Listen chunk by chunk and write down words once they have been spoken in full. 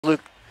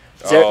Luke.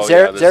 Oh,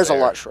 yeah, Zare's a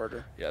lot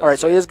shorter. Yeah, All right,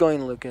 so he is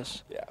going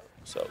Lucas. Yeah.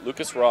 So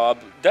Lucas R.O.B.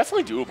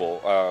 definitely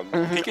doable.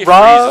 PK R.O.B.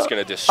 Freeze is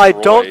going to destroy. I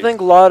don't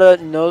think Lada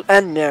knows,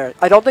 and Nair.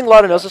 I don't think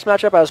Lada knows this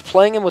matchup. I was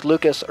playing him with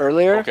Lucas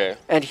earlier,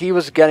 and he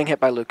was getting hit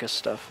by Lucas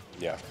stuff.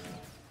 Yeah.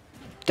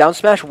 Down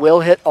smash will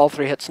hit all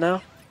 3 hits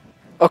now.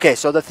 Okay,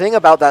 so the thing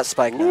about that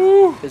spike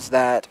now is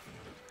that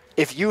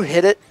if you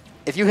hit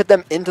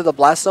them into the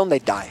blast zone, they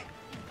die.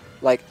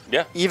 Like,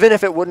 even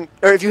if it wouldn't,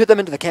 or if you hit them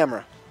into the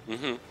camera.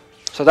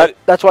 So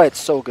that's why it's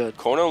so good.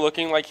 Cono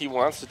looking like he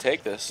wants to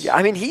take this. Yeah,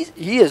 I mean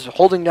he is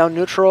holding down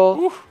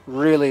neutral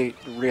really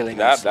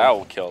nice. That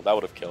will kill. That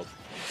would have killed.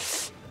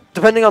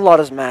 Depending on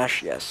Lada's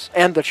mash, yes,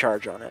 and the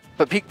charge on it.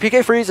 But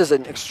PK Freeze is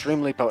an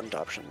extremely potent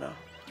option now.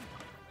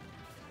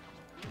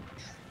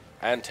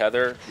 And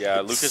tether,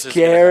 yeah. Lucas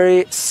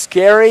is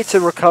scary to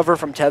recover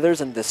from tethers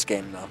in this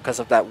game though, because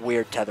of that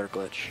weird tether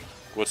glitch.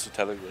 What's the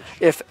tether glitch?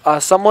 If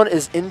someone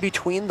is in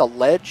between the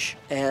ledge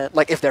and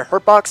like if their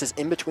hurt box is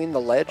in between the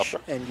ledge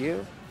and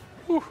you,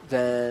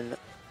 then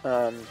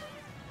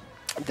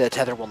the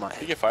tether will not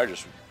hit. PK Fire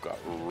just got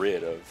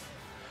rid of.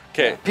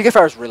 Okay. PK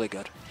Fire is really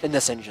good in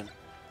this engine.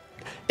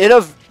 In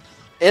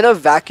a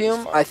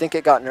vacuum, I think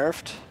it got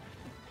nerfed.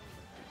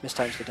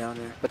 Mistimes the down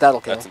air, but that'll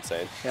kill. That's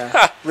insane.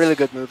 Yeah, really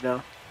good move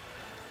now.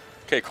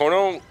 Okay,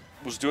 Cono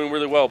was doing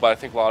really well, but I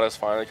think Lada's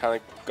finally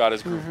kind of got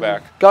his groove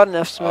back. Got an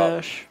F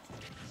smash.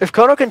 If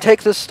Cono can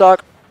take this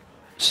stock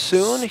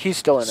soon, he's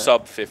still in it.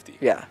 Sub 50.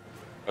 Yeah.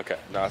 Okay,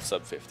 not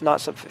sub 50. Not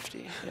sub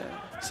 50.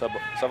 Yeah. Sub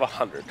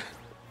 100.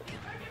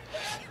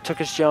 Took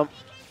his jump.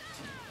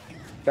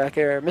 Back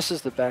air,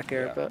 misses the back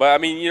air, but I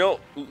mean, you know,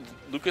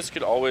 Lucas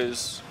could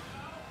always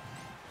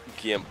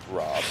gimp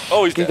R.O.B.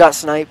 Oh, he got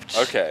sniped.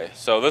 Okay,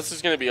 so this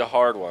is going to be a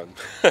hard one.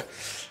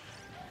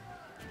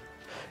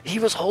 He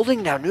was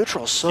holding down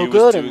neutral so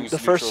good in the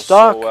first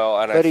stock. So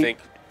well, and I think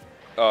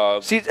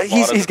see,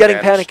 he's getting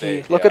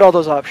panicky. Look at all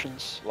those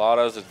options.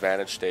 Lada's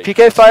advantage stage.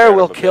 PK Fire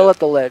will kill at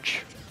the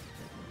ledge.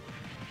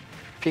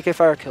 PK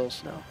Fire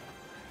kills now.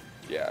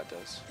 Yeah, it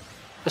does.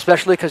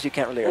 Especially because you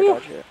can't really air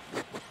dodge it.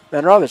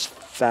 Man, R.O.B. is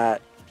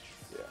fat.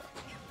 Yeah.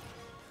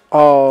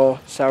 Oh,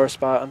 sour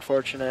spot,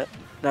 unfortunate.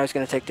 Now he's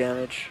going to take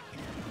damage.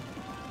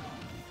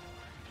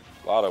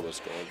 Lada was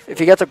going for If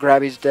he gets a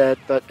grab, he's dead,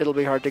 but it'll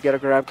be hard to get a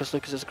grab because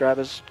Lucas's grab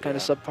is kind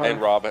of subpar. And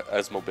R.O.B.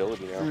 has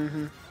mobility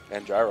now.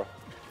 And gyro.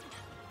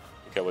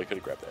 Okay, well, he could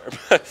have grabbed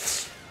there.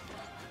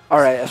 All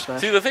right, F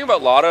smash. See, the thing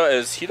about Lada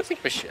is he doesn't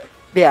give a shit.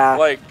 Yeah.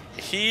 Like,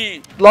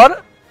 he...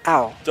 Lada?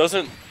 Ow.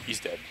 Doesn't... He's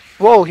dead.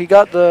 Whoa, he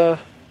got the...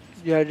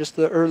 Yeah, just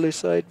the early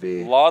side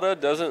B. Lada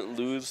doesn't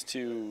lose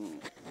to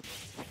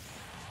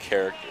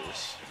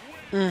characters.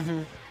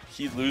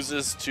 He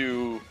loses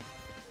to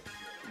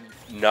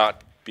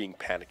not being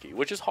panicky,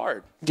 which is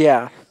hard.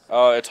 Yeah.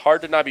 It's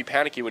hard to not be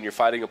panicky when you're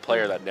fighting a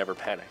player that never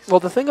panics.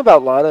 Well, the thing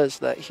about Lada is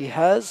that he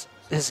has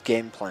his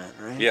game plan,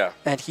 right? Yeah.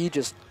 And he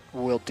just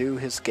will do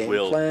his game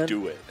plan. Will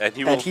do it. And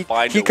he will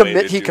find a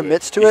way to He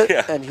commits to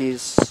it, and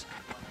he's...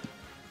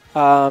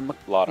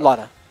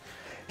 Lada.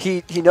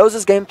 He knows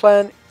his game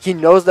plan, he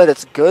knows that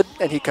it's good,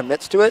 and he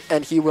commits to it,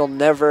 and he will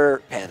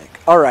never panic.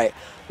 All right.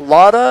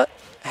 Lada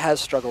has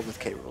struggled with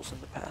K-Rules in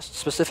the past,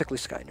 specifically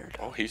Skynerd.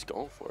 Oh, he's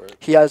going for it.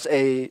 He has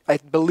I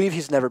believe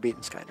he's never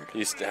beaten Skynerd.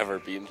 He's never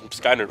beaten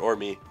Skynerd or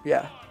me.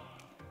 Yeah.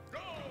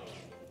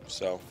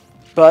 So.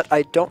 But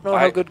I don't know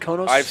how good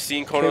Kono's I've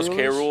seen Kono's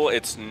K-Rule.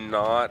 It's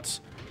not...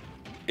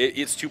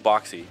 It's too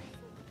boxy.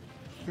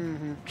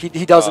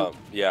 He doesn't...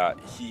 yeah,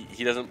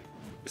 he doesn't...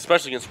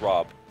 Especially against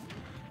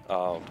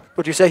R.O.B.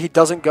 Would you say he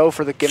doesn't go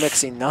for the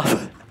gimmicks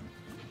enough?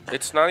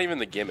 It's not even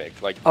the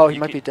gimmick. Like, oh, he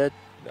might be dead.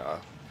 Nah.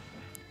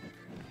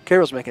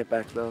 K-Rool's making it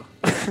back, though.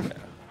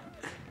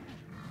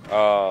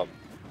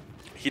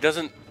 He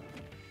doesn't...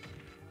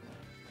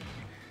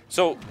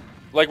 So,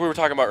 like we were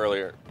talking about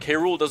earlier,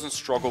 K-Rool doesn't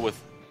struggle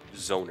with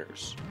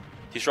zoners.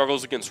 He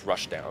struggles against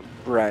rushdown.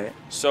 Right.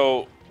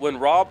 So, when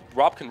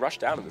R.O.B can rush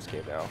down in this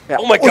game now. Yeah.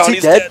 Oh my god,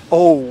 he's dead?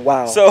 Oh,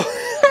 wow.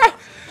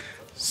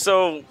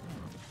 So...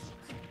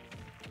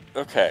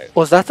 Okay.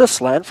 Was that the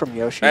slant from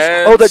Yoshi's?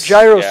 Oh, the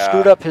gyro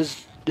screwed up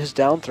his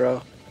down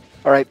throw.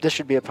 All right, this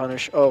should be a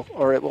punish. Oh,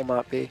 or it will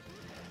not be.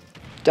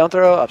 Down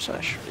throw, up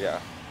smash. Yeah.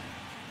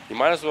 You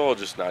might as well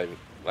just not even,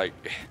 like,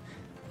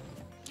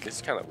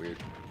 it's kind of weird.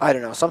 I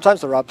don't know.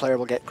 Sometimes the R.O.B player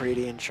will get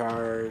greedy and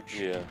charge.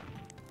 Yeah.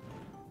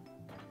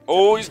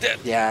 Oh, he's dead.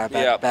 Yeah,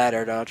 bad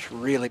air dodge.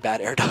 Really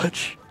bad air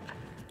dodge.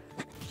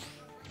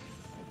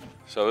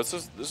 So this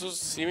is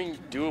seeming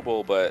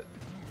doable, but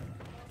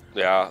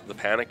yeah, the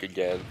panic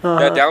again.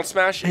 That down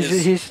smash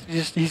is...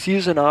 He's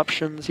using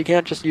options. He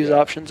can't just use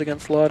options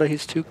against Lada.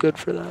 He's too good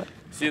for that.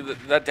 See,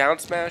 that down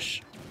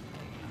smash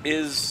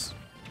is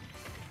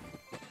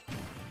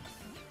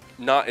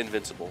not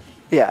invincible.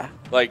 Yeah.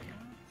 Like,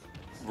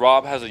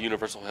 R.O.B has a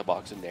universal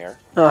hitbox in there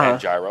and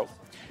gyro.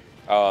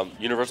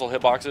 Universal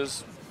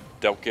hitboxes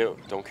don't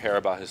care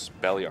about his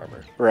belly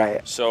armor.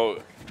 Right.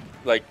 So,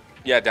 like,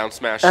 yeah, down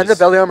smash. And the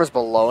belly armor's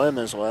below him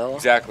as well.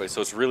 Exactly.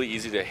 So it's really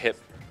easy to hit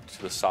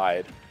to the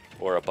side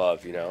or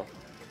above, you know.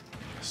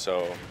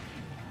 So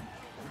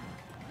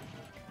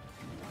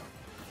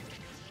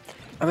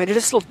I mean, it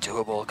is still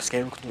doable because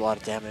Game can do a lot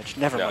of damage.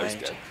 Never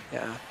mind.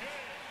 Yeah.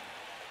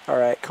 All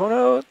right,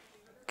 Cono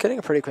getting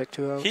a pretty quick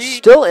 2-0.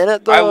 Still in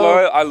it, though.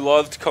 I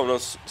loved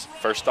Kono's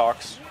first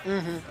stocks.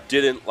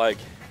 Didn't like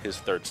his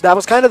third stock. That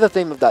was kind of the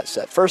theme of that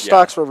set. First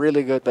stocks were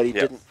really good, but he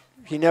didn't.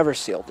 He never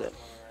sealed it.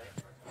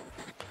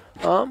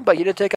 But he did take